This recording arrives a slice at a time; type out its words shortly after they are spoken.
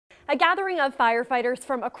A gathering of firefighters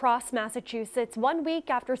from across Massachusetts 1 week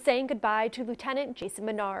after saying goodbye to Lieutenant Jason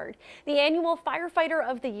Menard. The annual Firefighter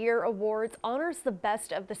of the Year Awards honors the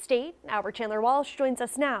best of the state. Our Chandler Walsh joins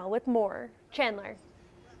us now with more. Chandler.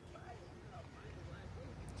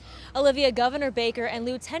 Olivia, Governor Baker and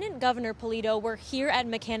Lieutenant Governor Polito were here at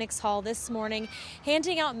Mechanics Hall this morning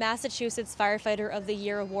handing out Massachusetts Firefighter of the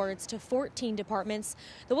Year awards to 14 departments.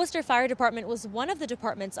 The Worcester Fire Department was one of the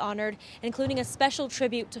departments honored, including a special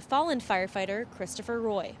tribute to fallen firefighter Christopher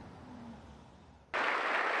Roy.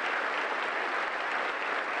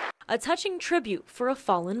 A touching tribute for a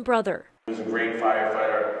fallen brother. He was a great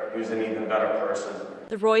firefighter. He was an even better person.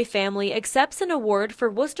 The Roy family accepts an award for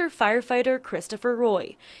Worcester firefighter Christopher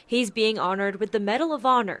Roy. He's being honored with the Medal of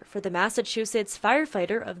Honor for the Massachusetts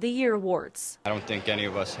Firefighter of the Year Awards. I don't think any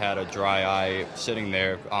of us had a dry eye sitting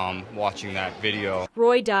there watching that video.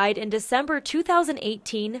 Roy died in December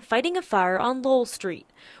 2018 fighting a fire on Lowell Street.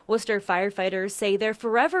 Worcester firefighters say they're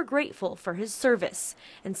forever grateful for his service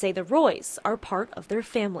and say the Roys are part of their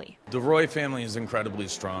family. The Roy family is incredibly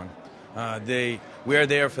strong. We're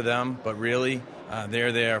there for them, but really,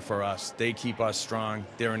 they're there for us. They keep us strong.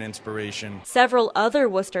 They're an inspiration. Several other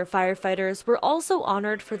Worcester firefighters were also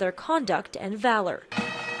honored for their conduct and valor.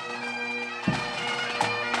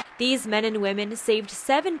 These men and women saved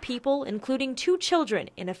 7 people, including 2 children,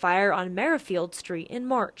 in a fire on Merrifield Street in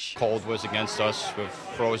March. Cold was against us with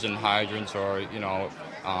frozen hydrants or,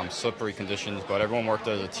 slippery conditions, but everyone worked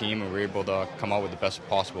as a team and we were able to come out with the best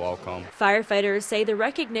possible outcome. Firefighters say the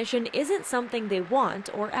recognition isn't something they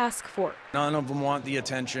want or ask for. None of them want the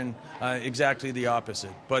attention, exactly the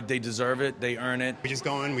opposite, but they deserve it, they earn it. We just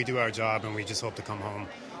go in, we do our job, and we just hope to come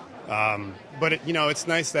home. But it's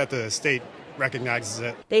nice that the state recognizes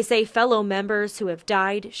it. They say fellow members who have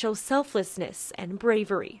died show selflessness and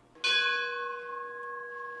bravery.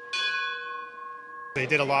 They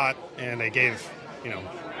did a lot, and they gave,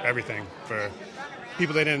 everything for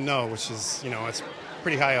people they didn't know, which is, it's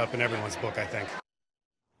pretty high up in everyone's book, I think.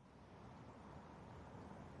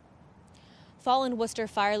 Fallen Worcester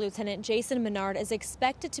Fire Lieutenant Jason Menard is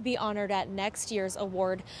expected to be honored at next year's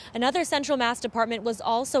award. Another Central Mass department was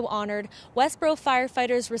also honored. Westboro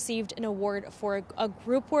firefighters received an award for a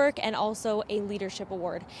group work and also a leadership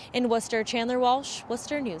award. In Worcester, Chandler Walsh,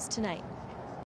 Worcester News Tonight.